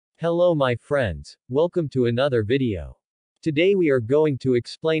Hello my friends, welcome to another video. Today we are going to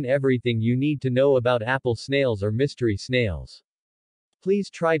explain everything you need to know about apple snails or mystery snails.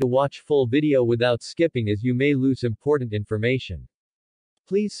 Please try to watch full video without skipping as you may lose important information.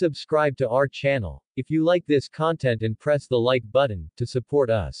 Please subscribe to our channel, if you like this content, and press the like button, to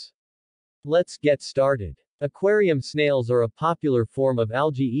support us. Let's get started. Aquarium snails are a popular form of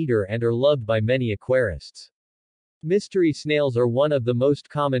algae eater and are loved by many aquarists. Mystery snails are one of the most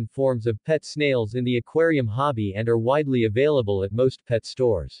common forms of pet snails in the aquarium hobby and are widely available at most pet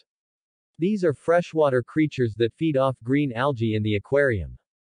stores. These are freshwater creatures that feed off green algae in the aquarium.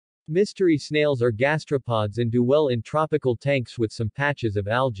 Mystery snails are gastropods and do well in tropical tanks with some patches of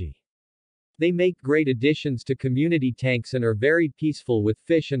algae. They make great additions to community tanks and are very peaceful with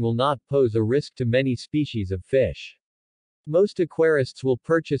fish and will not pose a risk to many species of fish. Most aquarists will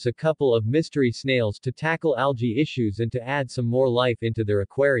purchase a couple of mystery snails to tackle algae issues and to add some more life into their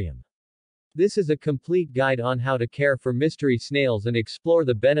aquarium. This is a complete guide on how to care for mystery snails and explore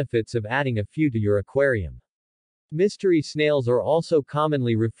the benefits of adding a few to your aquarium. Mystery snails are also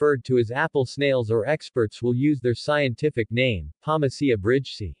commonly referred to as apple snails, or experts will use their scientific name, Pomacea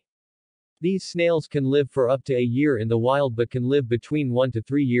bridgesii. These snails can live for up to a year in the wild but can live between 1 to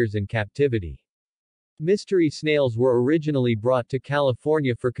 3 years in captivity. Mystery snails were originally brought to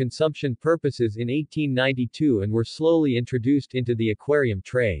California for consumption purposes in 1892 and were slowly introduced into the aquarium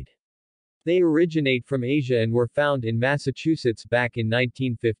trade. They originate from Asia and were found in Massachusetts back in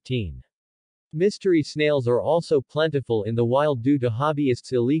 1915. Mystery snails are also plentiful in the wild due to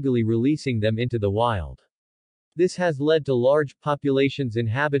hobbyists illegally releasing them into the wild. This has led to large populations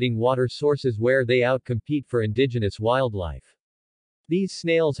inhabiting water sources where they outcompete for indigenous wildlife. These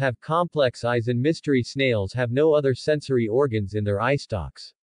snails have complex eyes, and mystery snails have no other sensory organs in their eye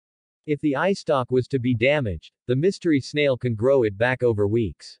stalks. If the eye stalk was to be damaged, the mystery snail can grow it back over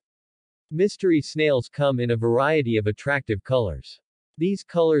weeks. Mystery snails come in a variety of attractive colors. These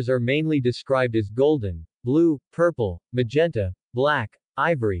colors are mainly described as golden, blue, purple, magenta, black,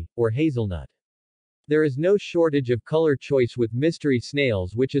 ivory, or hazelnut. There is no shortage of color choice with mystery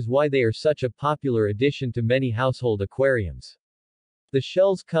snails, which is why they are such a popular addition to many household aquariums. The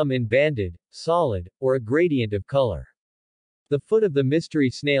shells come in banded, solid, or a gradient of color. The foot of the mystery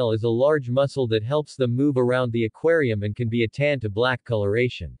snail is a large muscle that helps them move around the aquarium and can be a tan to black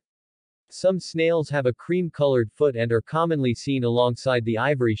coloration. Some snails have a cream-colored foot and are commonly seen alongside the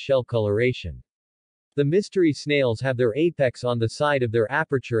ivory shell coloration. The mystery snails have their apex on the side of their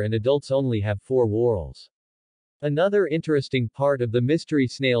aperture, and adults only have 4 whorls. Another interesting part of the mystery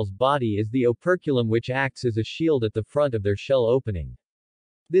snail's body is the operculum, which acts as a shield at the front of their shell opening.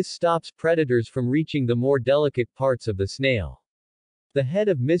 This stops predators from reaching the more delicate parts of the snail. The head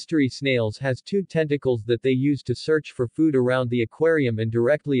of mystery snails has 2 tentacles that they use to search for food around the aquarium, and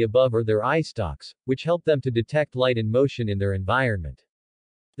directly above are their eye stalks, which help them to detect light and motion in their environment.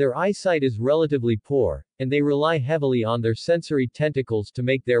 Their eyesight is relatively poor, and they rely heavily on their sensory tentacles to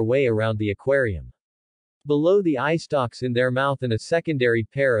make their way around the aquarium. Below the eye stalks in their mouth and a secondary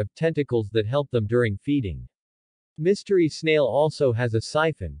pair of tentacles that help them during feeding. Mystery snail also has a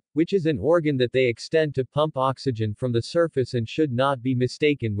siphon, which is an organ that they extend to pump oxygen from the surface and should not be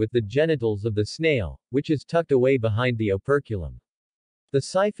mistaken with the genitals of the snail, which is tucked away behind the operculum. The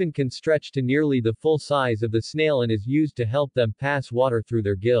siphon can stretch to nearly the full size of the snail and is used to help them pass water through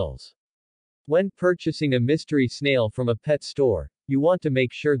their gills. When purchasing a mystery snail from a pet store, you want to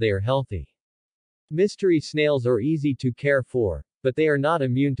make sure they are healthy. Mystery snails are easy to care for, but they are not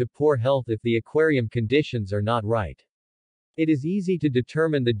immune to poor health if the aquarium conditions are not right. It is easy to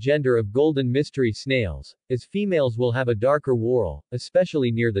determine the gender of golden mystery snails, as females will have a darker whorl,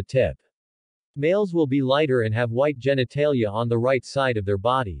 especially near the tip. Males will be lighter and have white genitalia on the right side of their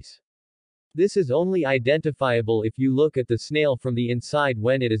bodies. This is only identifiable if you look at the snail from the inside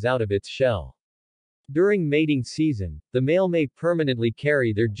when it is out of its shell. During mating season, the male may permanently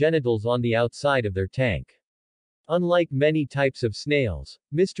carry their genitals on the outside of their tank. Unlike many types of snails,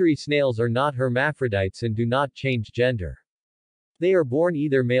 mystery snails are not hermaphrodites and do not change gender. They are born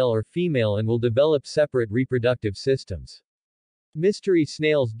either male or female and will develop separate reproductive systems. Mystery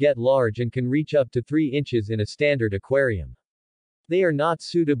snails get large and can reach up to 3 inches in a standard aquarium. They are not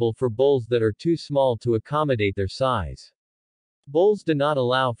suitable for bowls that are too small to accommodate their size. Bowls do not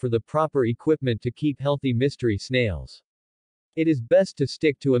allow for the proper equipment to keep healthy mystery snails. It is best to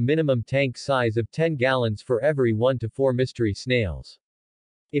stick to a minimum tank size of 10 gallons for every 1 to 4 mystery snails.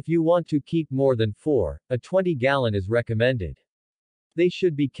 If you want to keep more than 4, a 20-gallon is recommended. They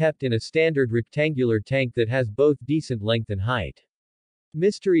should be kept in a standard rectangular tank that has both decent length and height.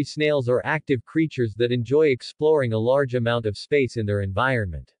 Mystery snails are active creatures that enjoy exploring a large amount of space in their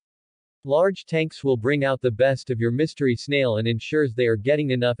environment. Large tanks will bring out the best of your mystery snail and ensures they are getting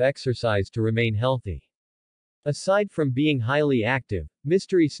enough exercise to remain healthy. Aside from being highly active,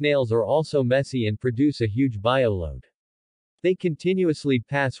 mystery snails are also messy and produce a huge bioload. They continuously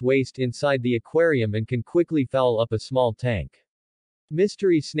pass waste inside the aquarium and can quickly foul up a small tank.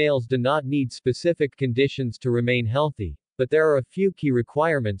 Mystery snails do not need specific conditions to remain healthy, but there are a few key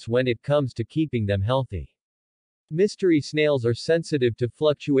requirements when it comes to keeping them healthy. Mystery snails are sensitive to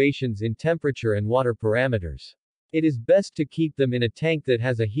fluctuations in temperature and water parameters. It is best to keep them in a tank that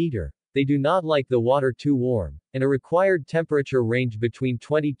has a heater. They do not like the water too warm, and a required temperature range between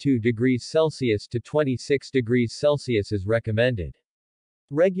 22 degrees Celsius to 26 degrees Celsius is recommended.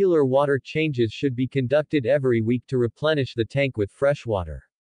 Regular water changes should be conducted every week to replenish the tank with fresh water.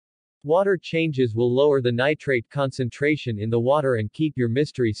 Water changes will lower the nitrate concentration in the water and keep your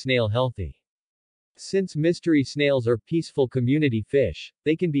mystery snail healthy. Since mystery snails are peaceful community fish,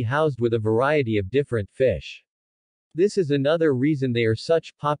 they can be housed with a variety of different fish. This is another reason they are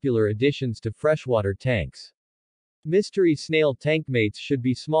such popular additions to freshwater tanks. Mystery snail tankmates should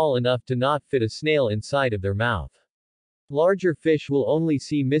be small enough to not fit a snail inside of their mouth. Larger fish will only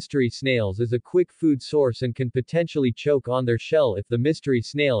see mystery snails as a quick food source and can potentially choke on their shell if the mystery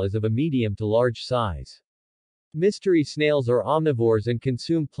snail is of a medium to large size. Mystery snails are omnivores and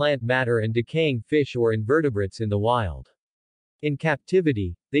consume plant matter and decaying fish or invertebrates in the wild. In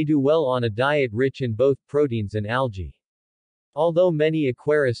captivity, they do well on a diet rich in both proteins and algae. Although many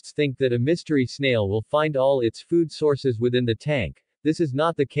aquarists think that a mystery snail will find all its food sources within the tank, this is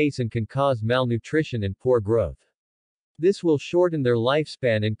not the case and can cause malnutrition and poor growth. This will shorten their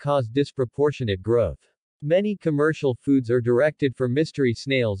lifespan and cause disproportionate growth. Many commercial foods are directed for mystery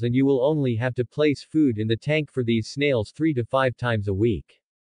snails and you will only have to place food in the tank for these snails 3 to 5 times a week.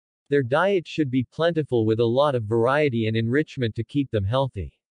 Their diet should be plentiful with a lot of variety and enrichment to keep them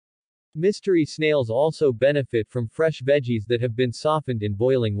healthy. Mystery snails also benefit from fresh veggies that have been softened in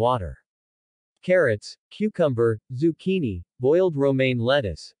boiling water. Carrots, cucumber, zucchini, boiled romaine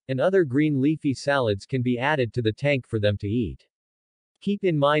lettuce, and other green leafy salads can be added to the tank for them to eat. Keep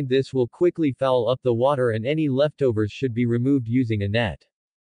in mind this will quickly foul up the water and any leftovers should be removed using a net.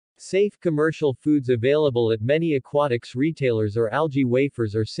 Safe commercial foods available at many aquatics retailers are algae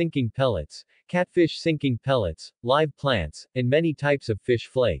wafers or sinking pellets, catfish sinking pellets, live plants, and many types of fish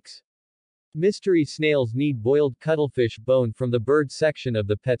flakes. Mystery snails need boiled cuttlefish bone from the bird section of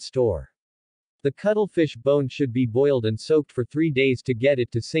the pet store. The cuttlefish bone should be boiled and soaked for 3 days to get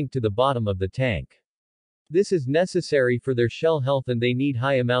it to sink to the bottom of the tank. This is necessary for their shell health and they need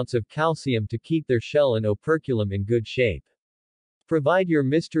high amounts of calcium to keep their shell and operculum in good shape. Provide your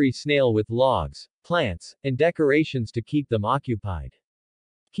mystery snail with logs, plants, and decorations to keep them occupied.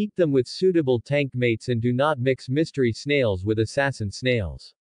 Keep them with suitable tank mates and do not mix mystery snails with assassin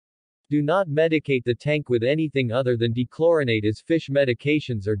snails. Do not medicate the tank with anything other than dechlorinate as fish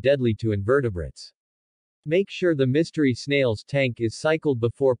medications are deadly to invertebrates. Make sure the mystery snail's tank is cycled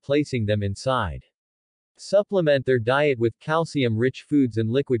before placing them inside. Supplement their diet with calcium-rich foods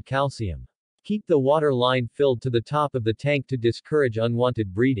and liquid calcium. Keep the water line filled to the top of the tank to discourage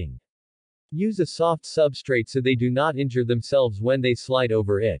unwanted breeding. Use a soft substrate so they do not injure themselves when they slide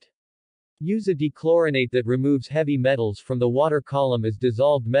over it. Use a dechlorinate that removes heavy metals from the water column as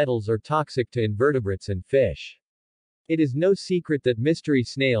dissolved metals are toxic to invertebrates and fish. It is no secret that mystery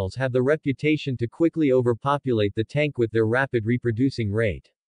snails have the reputation to quickly overpopulate the tank with their rapid reproducing rate.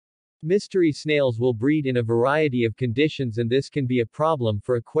 Mystery snails will breed in a variety of conditions and this can be a problem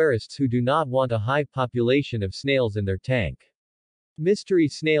for aquarists who do not want a high population of snails in their tank. Mystery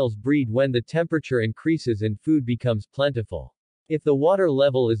snails breed when the temperature increases and food becomes plentiful. If the water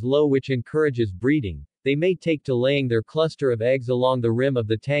level is low which encourages breeding, they may take to laying their cluster of eggs along the rim of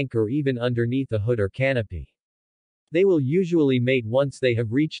the tank or even underneath a hood or canopy. They will usually mate once they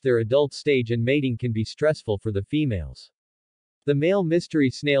have reached their adult stage and mating can be stressful for the females. The male mystery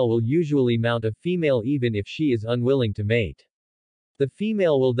snail will usually mount a female even if she is unwilling to mate. The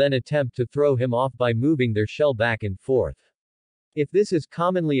female will then attempt to throw him off by moving their shell back and forth. If this is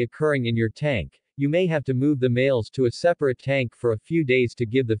commonly occurring in your tank, you may have to move the males to a separate tank for a few days to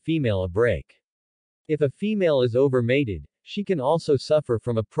give the female a break. If a female is overmated, she can also suffer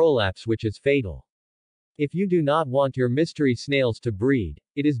from a prolapse which is fatal. If you do not want your mystery snails to breed,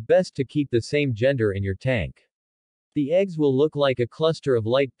 it is best to keep the same gender in your tank. The eggs will look like a cluster of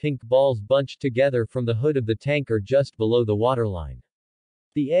light pink balls bunched together from the hood of the tank or just below the waterline.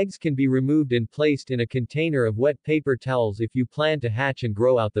 The eggs can be removed and placed in a container of wet paper towels if you plan to hatch and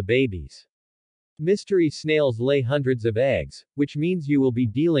grow out the babies. Mystery snails lay hundreds of eggs, which means you will be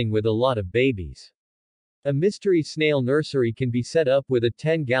dealing with a lot of babies. A mystery snail nursery can be set up with a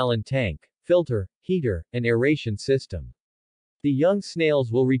 10-gallon tank, filter, heater, and aeration system. The young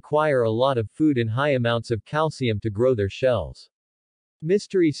snails will require a lot of food and high amounts of calcium to grow their shells.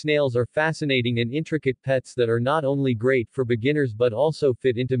 Mystery snails are fascinating and intricate pets that are not only great for beginners but also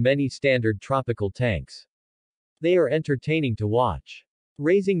fit into many standard tropical tanks. They are entertaining to watch.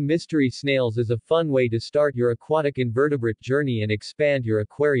 Raising mystery snails is a fun way to start your aquatic invertebrate journey and expand your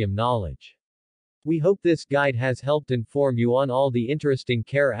aquarium knowledge. We hope this guide has helped inform you on all the interesting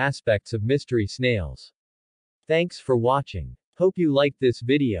care aspects of mystery snails. Thanks for watching. Hope you liked this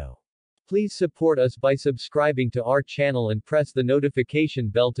video. Please support us by subscribing to our channel and press the notification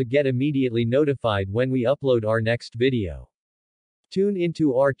bell to get immediately notified when we upload our next video. Tune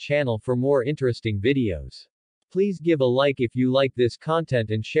into our channel for more interesting videos. Please give a like if you like this content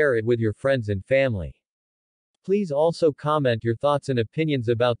and share it with your friends and family. Please also comment your thoughts and opinions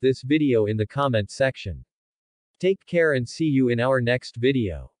about this video in the comment section. Take care and see you in our next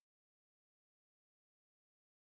video.